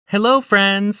Hello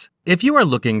friends! If you are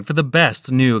looking for the best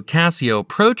new Casio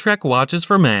Pro Trek watches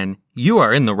for men, you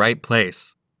are in the right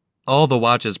place. All the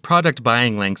watches' product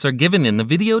buying links are given in the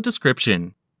video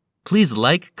description. Please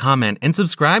like, comment, and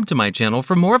subscribe to my channel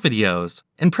for more videos,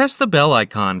 and press the bell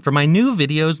icon for my new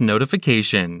videos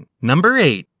notification. Number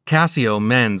 8. Casio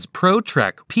Men's Pro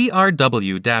Trek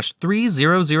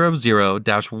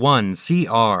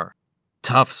PRT-B70-1CR.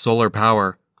 Tough solar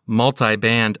power.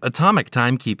 Multi-band atomic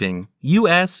timekeeping,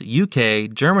 US,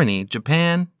 UK, Germany,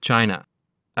 Japan, China.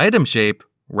 Item shape,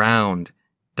 round.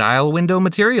 Dial window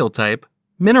material type,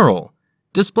 mineral.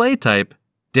 Display type,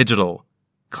 digital.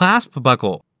 Clasp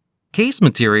buckle. Case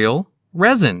material,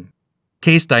 resin.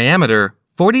 Case diameter,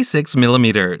 46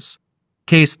 millimeters.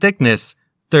 Case thickness,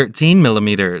 13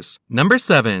 millimeters. Number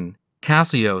 7.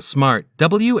 Casio Smart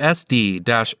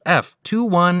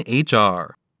WSD-F21HR.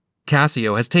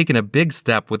 Casio has taken a big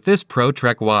step with this Pro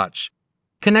Trek watch.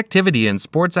 Connectivity and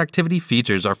sports activity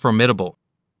features are formidable.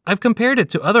 I've compared it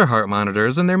to other heart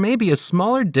monitors, and there may be a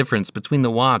smaller difference between the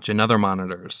watch and other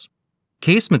monitors.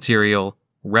 Case material,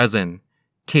 resin.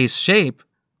 Case shape,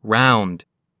 round.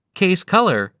 Case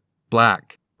color,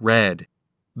 black, red.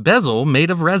 Bezel made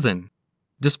of resin.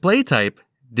 Display type,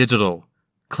 digital.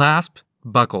 Clasp,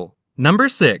 buckle. Number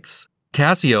 6.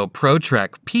 Casio Pro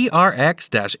Trek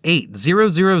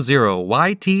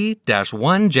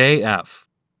PRX-8000YT-1JF.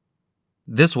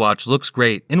 This watch looks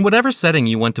great in whatever setting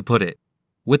you want to put it.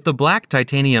 With the black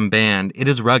titanium band, it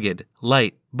is rugged,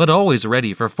 light, but always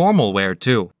ready for formal wear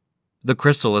too. The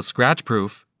crystal is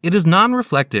scratch-proof. It is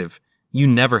non-reflective. You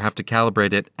never have to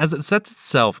calibrate it as it sets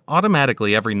itself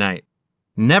automatically every night.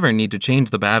 Never need to change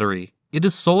the battery. It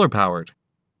is solar-powered.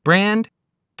 Brand,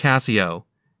 Casio.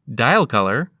 Dial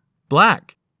color,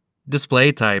 black.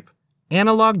 Display type,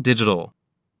 analog digital.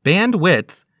 Band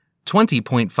width,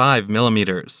 20.5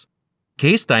 millimeters.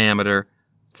 Case diameter,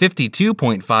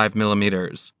 52.5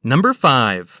 millimeters. Number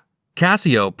 5.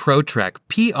 Casio Pro Trek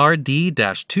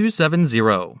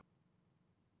PRT-B70.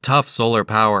 Tough solar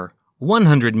power,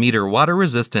 100-meter water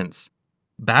resistance.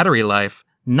 Battery life,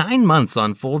 9 months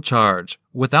on full charge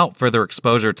without further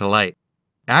exposure to light.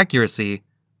 Accuracy,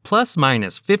 plus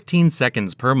minus 15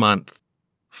 seconds per month.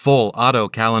 Full auto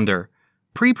calendar,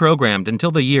 pre-programmed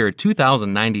until the year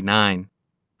 2099.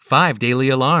 5 daily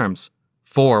alarms,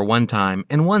 4 one-time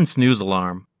and 1 snooze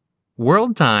alarm.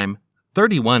 World time,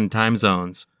 31 time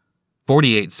zones.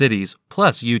 48 cities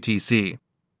plus UTC.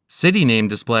 City name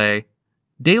display,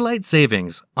 daylight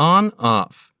savings, on,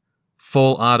 off.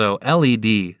 Full auto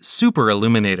LED, super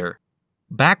illuminator.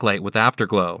 Backlight with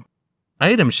afterglow.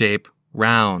 Item shape,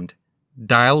 round.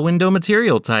 Dial window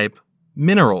material type,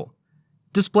 mineral.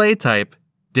 Display type,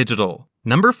 digital.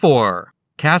 Number 4.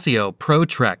 Casio Pro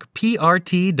Trek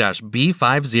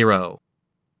PRT-B50.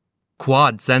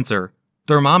 Quad sensor,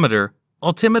 thermometer,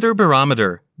 altimeter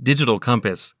barometer, digital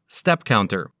compass, step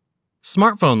counter.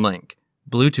 Smartphone link,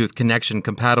 Bluetooth connection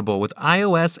compatible with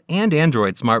iOS and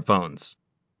Android smartphones.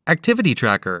 Activity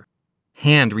tracker,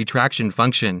 hand retraction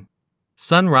function.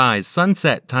 Sunrise,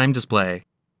 sunset time display.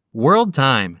 World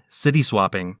time, city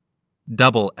swapping.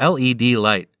 Double LED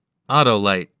light. Auto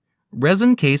light,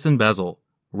 resin case and bezel,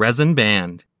 resin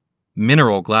band,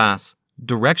 mineral glass,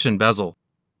 direction bezel,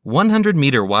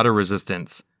 100-meter water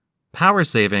resistance, power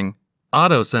saving,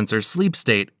 auto sensor sleep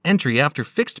state entry after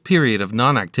fixed period of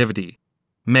non-activity,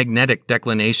 magnetic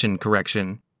declination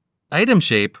correction, item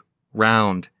shape,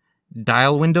 round,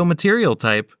 dial window material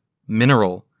type,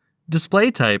 mineral,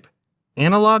 display type,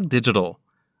 analog digital,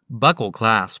 buckle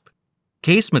clasp,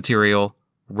 case material,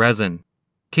 resin,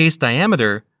 case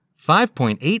diameter,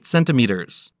 5.8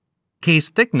 centimeters. Case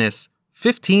thickness,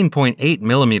 15.8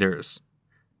 millimeters.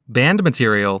 Band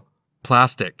material,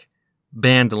 plastic.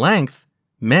 Band length,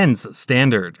 men's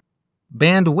standard.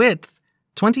 Band width,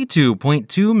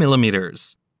 22.2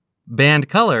 millimeters. Band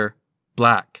color,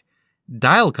 black.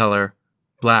 Dial color,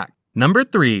 black. Number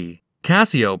 3.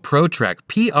 Casio Pro Trek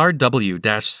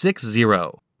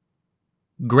PRW-60.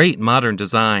 Great modern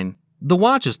design. The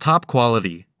watch is top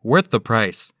quality, worth the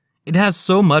price. It has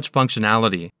so much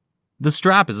functionality. The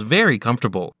strap is very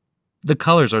comfortable. The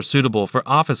colors are suitable for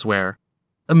office wear.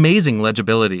 Amazing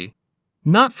legibility.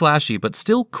 Not flashy but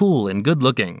still cool and good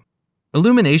looking.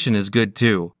 Illumination is good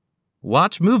too.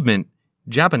 Watch movement,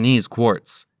 Japanese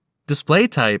quartz. Display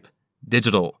type,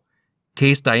 digital.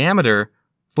 Case diameter,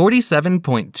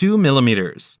 47.2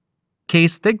 millimeters.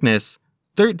 Case thickness,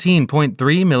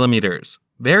 13.3 millimeters.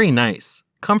 Very nice,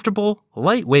 comfortable,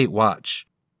 lightweight watch.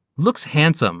 Looks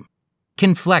handsome.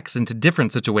 Can flex into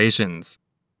different situations.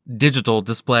 Digital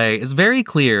display is very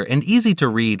clear and easy to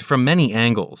read from many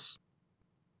angles.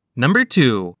 Number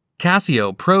 2.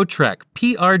 Casio Pro Trek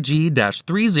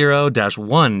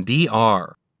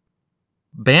PRT-B70-1DR.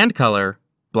 Band color,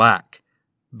 black.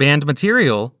 Band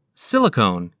material,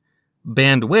 silicone.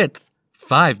 Band width,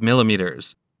 5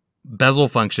 mm. Bezel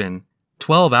function,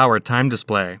 12-hour time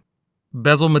display.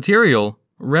 Bezel material,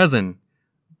 resin.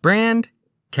 Brand,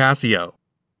 Casio.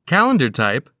 Calendar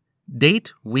type,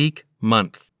 date, week,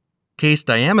 month. Case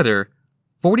diameter,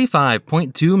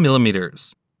 45.2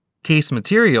 mm. Case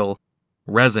material,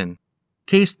 resin.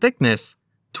 Case thickness,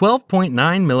 12.9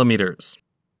 mm.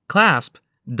 Clasp,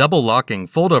 double locking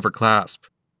fold-over clasp.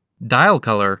 Dial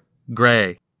color,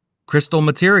 gray. Crystal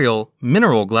material,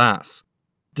 mineral glass.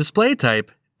 Display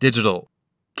type, digital.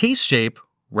 Case shape,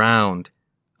 round.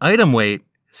 Item weight,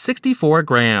 64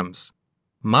 grams.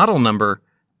 Model number,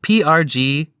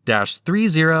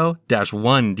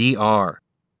 PRG-30-1DR.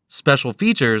 Special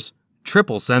features,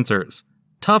 triple sensors,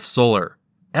 tough solar,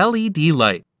 LED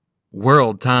light,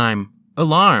 world time,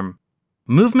 alarm.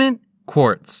 Movement,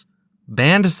 quartz.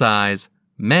 Band size,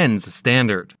 men's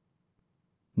standard.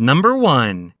 Number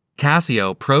 1.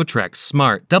 Casio PROTREK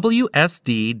Smart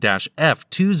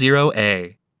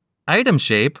WSD-F20A. Item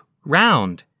shape,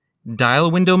 round.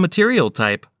 Dial window material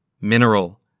type,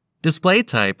 mineral. Display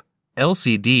type,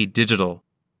 LCD digital.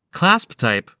 Clasp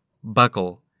type,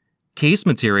 buckle. Case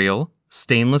material,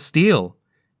 stainless steel.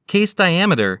 Case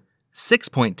diameter,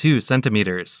 6.2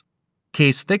 centimeters.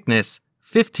 Case thickness,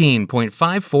 15.54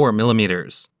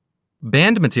 mm.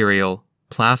 Band material,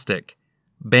 plastic.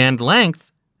 Band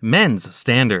length, men's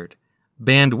standard.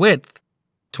 Band width,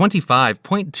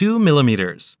 25.2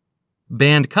 mm.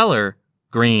 Band color,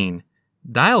 green.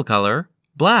 Dial color,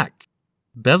 black.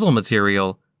 Bezel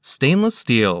material, stainless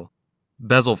steel.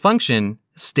 Bezel function,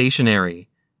 stationary.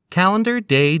 Calendar,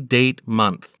 day, date,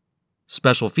 month.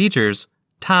 Special features,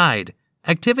 tide,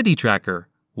 activity tracker,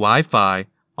 Wi-Fi,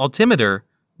 altimeter,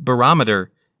 barometer,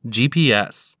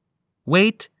 GPS.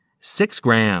 Weight, 6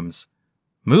 grams.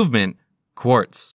 Movement, quartz.